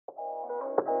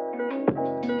Hey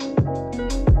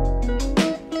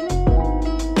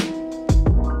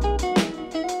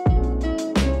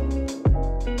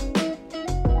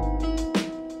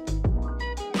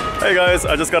guys,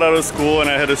 I just got out of school and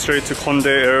I headed straight to Kondae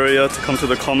area to come to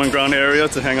the common ground area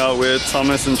to hang out with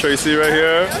Thomas and Tracey right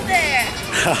here.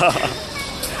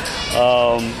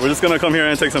 We're just gonna come here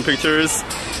and take some pictures,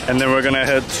 and then we're gonna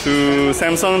head to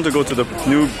Samsung to go to the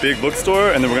new big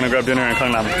bookstore, and then we're gonna grab dinner in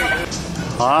Gangnam.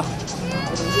 Huh?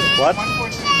 What?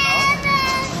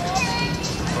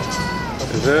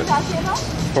 Is it?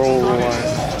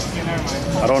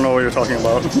 I don't know what you're talking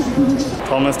about.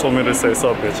 Thomas told me to say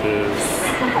sup, bitches.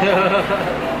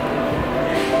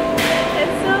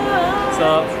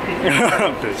 Sup?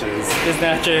 Bitches. It's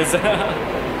snatches.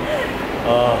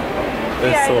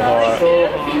 It's so hot.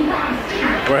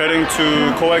 We're heading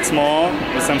to COEX Mall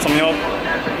with Samsung.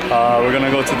 We're gonna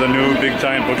go to the new big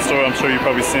giant bookstore. I'm sure you've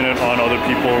probably seen it on other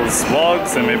people's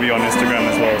vlogs and maybe on Instagram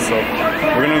as well. So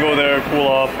we're gonna go there, cool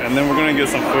off, and then we're gonna get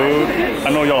some food.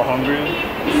 I know y'all hungry.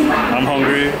 I'm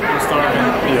hungry. I'm starving.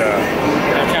 Yeah.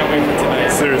 I can't wait for tonight.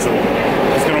 Seriously.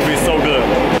 It's gonna be so good.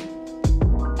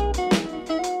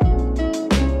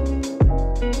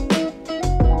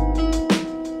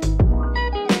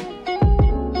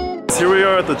 Here we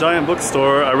are at the giant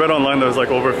bookstore. I read online there's like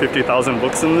over 50,000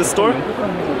 books in this store.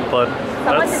 But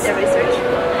someone did the research?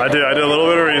 I did a little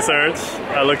bit of research.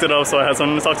 I looked it up so I had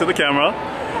something to talk to the camera.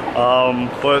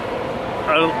 But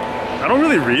I don't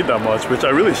really read that much, which I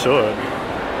really should.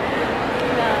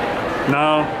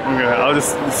 No? Okay, I'll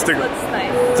just stick. Looks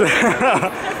nice.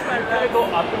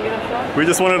 We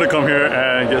just wanted to come here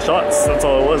and get shots. That's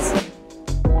all it was.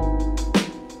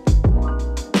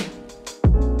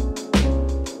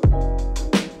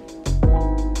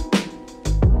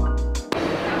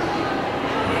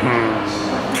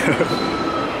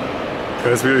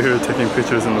 Guys, we were here taking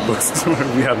pictures in the bookstore.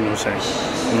 We have no shame.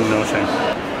 No shame.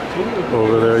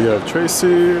 Over there you have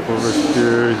Tracey. Over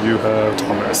here you have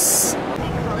Thomas.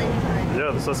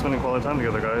 Yeah, this is spending quality time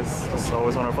together, guys. Just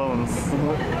always on our phones.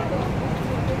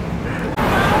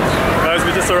 Guys,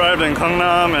 we just arrived in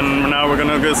Gangnam and now we're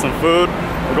gonna get some food.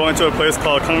 We're going to a place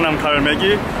called Gangnam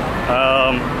Galmegi.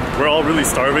 We're all really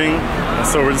starving,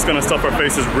 so we're just gonna stuff our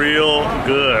faces real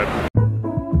good.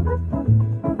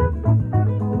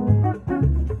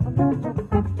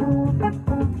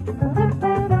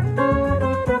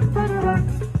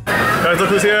 Guys, look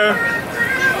who's here.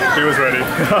 He was ready.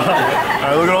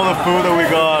 Alright, look at all the food that we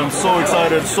got. I'm so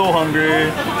excited, so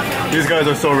hungry. These guys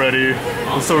are so ready.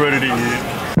 I'm so ready to eat.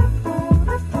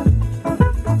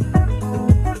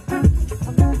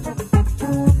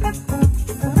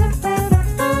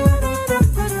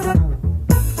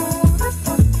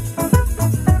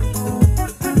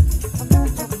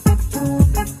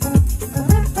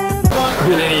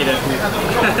 We didn't eat it.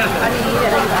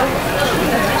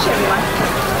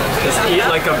 Just eat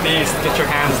like a beast. Get your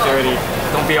hands dirty.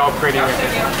 Don't be all pretty with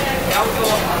it.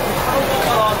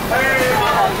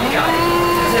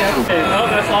 Oh,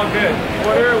 that's all good.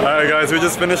 Alright guys, we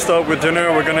just finished up with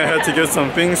dinner. We're gonna head to get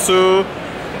some bingsu.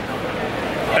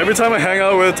 Every time I hang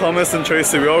out with Thomas and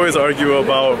Tracey, we always argue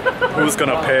about who's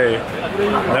gonna pay.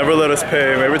 Never let us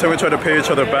pay. Every time we try to pay each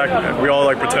other back, we all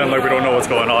like pretend like we don't know what's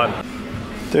going on.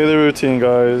 Daily routine,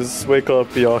 guys. Wake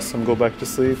up, be awesome, go back to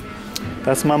sleep.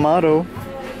 That's my motto.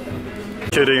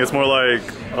 Kidding, it's more like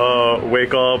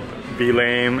wake up, be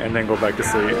lame, and then go back to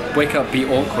sleep. Wake up, be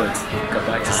awkward, go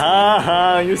back to sleep.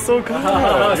 Haha, you're so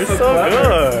good. You're so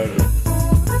good.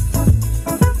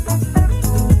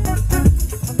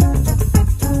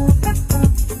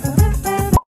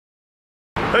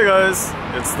 Hey guys,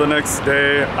 it's the next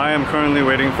day. I am currently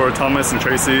waiting for Thomas and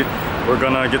Tracey. We're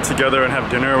gonna get together and have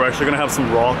dinner. We're actually gonna have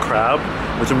some raw crab,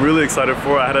 which I'm really excited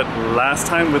for. I had it last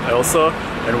time with Elsa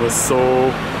and it was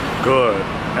so good.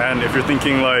 And if you're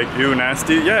thinking like, ew,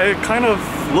 nasty, yeah, it kind of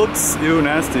looks ew,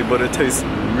 nasty, but it tastes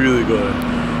really good.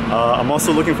 I'm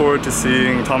also looking forward to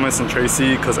seeing Thomas and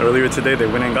Tracey because earlier today they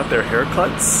went and got their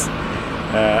haircuts.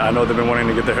 I know they've been wanting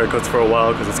to get their haircuts for a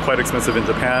while because it's quite expensive in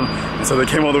Japan. And so they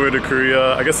came all the way to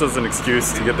Korea, I guess as an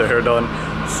excuse to get their hair done.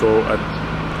 So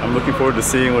I'm looking forward to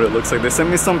seeing what it looks like. They sent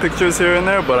me some pictures here and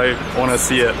there, but I want to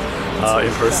see it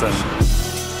in person.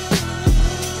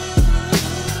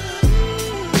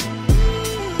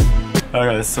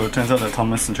 Alright guys, so it turns out that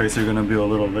Thomas and Tracey are going to be a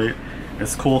little late.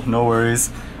 It's cool, no worries.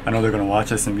 I know they're going to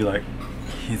watch us and be like,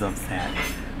 he's upset.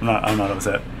 I'm not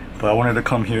upset. But I wanted to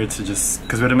come here to just,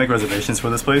 because we had to make reservations for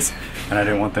this place and I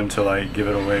didn't want them to like give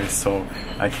it away, so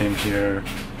I came here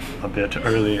a bit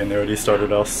early and they already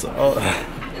started us.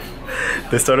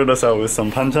 They started us out with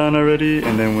some panchan already,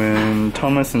 and then when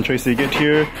Thomas and Tracey get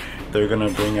here, they're gonna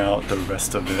bring out the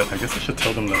rest of it. I guess I should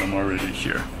tell them that I'm already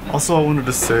here. Also, I wanted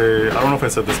to say, I don't know if I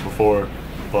said this before,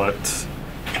 but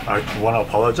I want to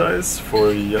apologize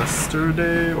for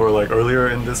yesterday or like earlier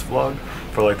in this vlog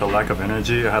for like the lack of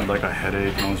energy. I had like a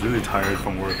headache and I was really tired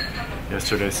from work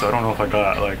yesterday, so I don't know if I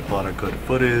got like a lot of good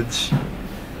footage.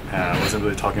 And I wasn't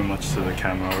really talking much to the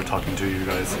camera or talking to you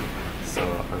guys, so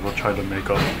I will try to make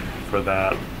up for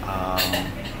that.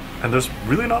 And there's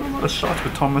really not a lot of shots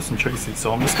with Thomas and Tracey,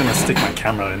 so I'm just gonna stick my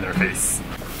camera in their face.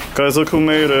 Guys, look who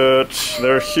made it.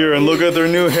 They're here and look at their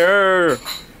new hair.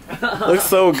 Looks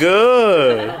so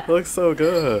good. Looks so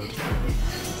good.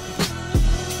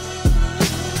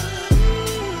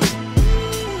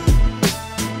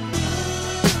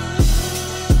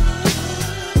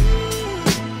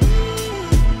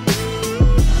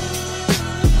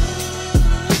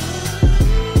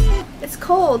 It's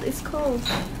cold. It's cold.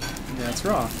 Yeah, it's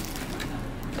raw.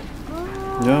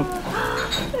 Yep.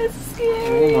 It's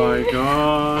scary. Oh my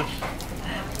gosh.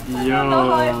 Yo. I don't know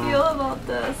how I feel about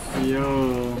this.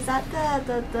 Yo. Is that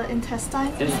the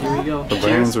intestines and Yeah, stuff? here we go. The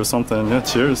brains or something. Yeah,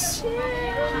 cheers.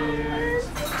 Cheers.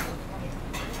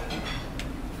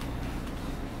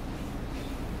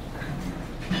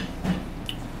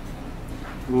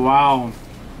 Wow.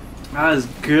 That is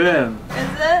good.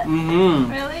 Is it?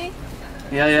 Mm-hmm. Really?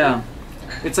 Yeah, yeah.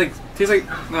 It's like, tastes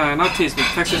like, not taste, but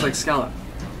textures like scallop.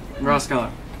 Raw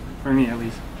scallop. For me, at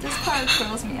least. This part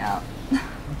throws me out.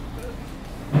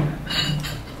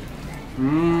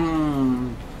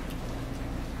 Mmm.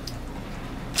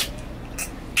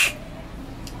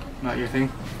 Not your thing?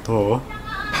 Oh.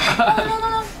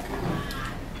 No.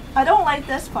 I don't like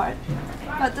this part,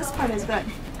 but this part is good.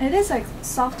 It is like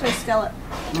softer scallop.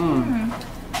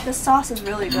 The sauce is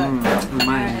really good.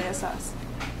 Marinara sauce.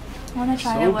 I want to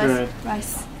try So it with good.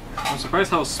 rice. I'm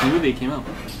surprised how smooth they came out.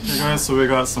 Hey guys, so we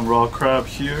got some raw crab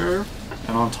here,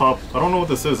 and on top, I don't know what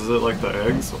this is. Is it like the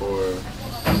eggs or?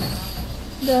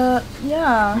 Yeah.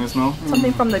 You guys know?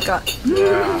 Something from the gut.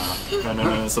 Yeah. And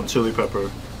then some chili pepper.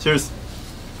 Cheers.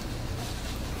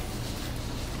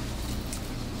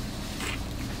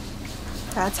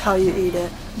 That's how you eat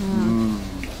it.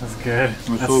 That's good.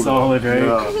 That's so solid, good.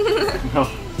 right?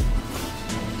 Yeah.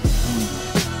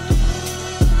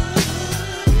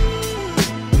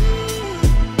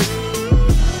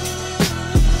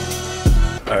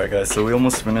 Alright guys, so we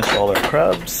almost finished all our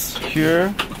crabs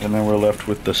here, and then we're left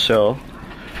with the shell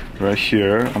right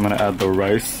here. I'm gonna add the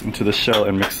rice into the shell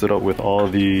and mix it up with all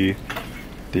the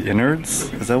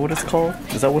innards. Is that what it's called?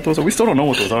 Is that what those are? We still don't know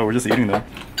what those are, we're just eating them.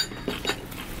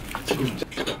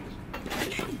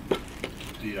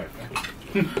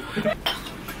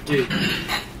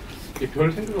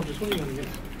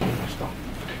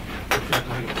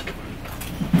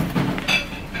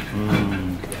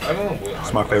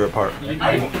 It's my favorite part.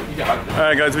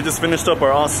 Alright guys, we just finished up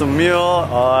our awesome meal.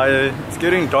 It's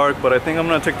getting dark, but I think I'm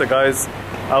gonna take the guys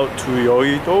out to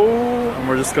Yeouido, and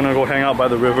we're just gonna go hang out by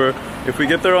the river. If we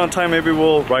get there on time, maybe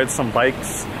we'll ride some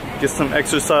bikes, get some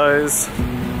exercise.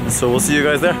 So we'll see you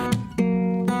guys there.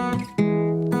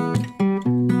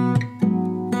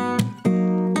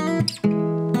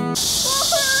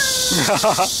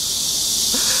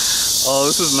 Oh,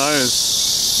 this is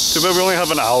nice. Too bad we only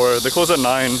have an hour. They close at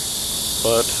 9,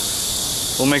 but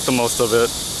we'll make the most of it.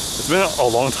 It's been a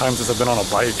long time since I've been on a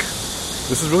bike.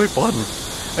 This is really fun.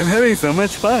 I'm having so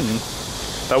much fun.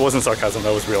 That wasn't sarcasm,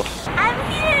 that was real. I'm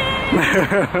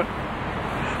here!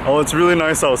 Oh, it's really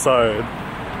nice outside.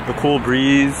 The cool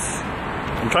breeze.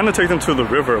 I'm trying to take them to the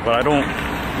river, but I don't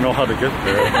know how to get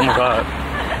there. Oh my god.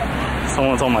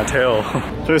 Someone's on my tail.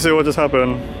 Tracey, what just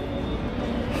happened?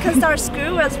 Because our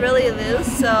screw was really loose,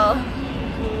 so...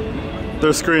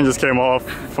 Their screen just came off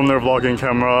from their vlogging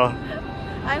camera.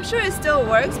 I'm sure it still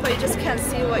works, but you just can't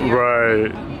see what you're...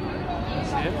 Right.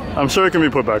 I'm sure it can be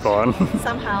put back on.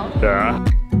 Somehow. Yeah.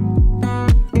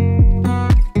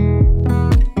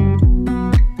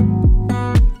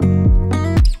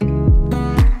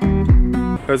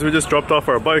 Guys, we just dropped off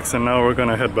our bikes and now we're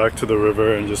gonna head back to the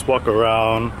river and just walk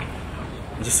around.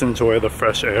 Just enjoy the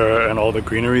fresh air and all the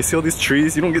greenery. See all these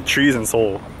trees? You don't get trees in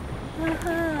Seoul.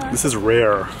 This is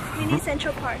rare. Mini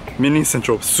Central Park. Mini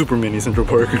Central, super mini Central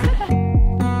Park.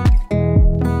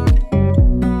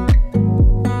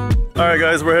 Alright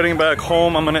guys, we're heading back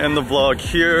home. I'm gonna end the vlog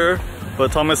here.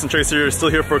 But Thomas and Tracey are still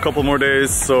here for a couple more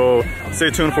days. So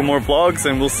stay tuned for more vlogs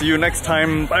and we'll see you next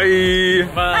time. Bye!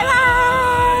 Bye!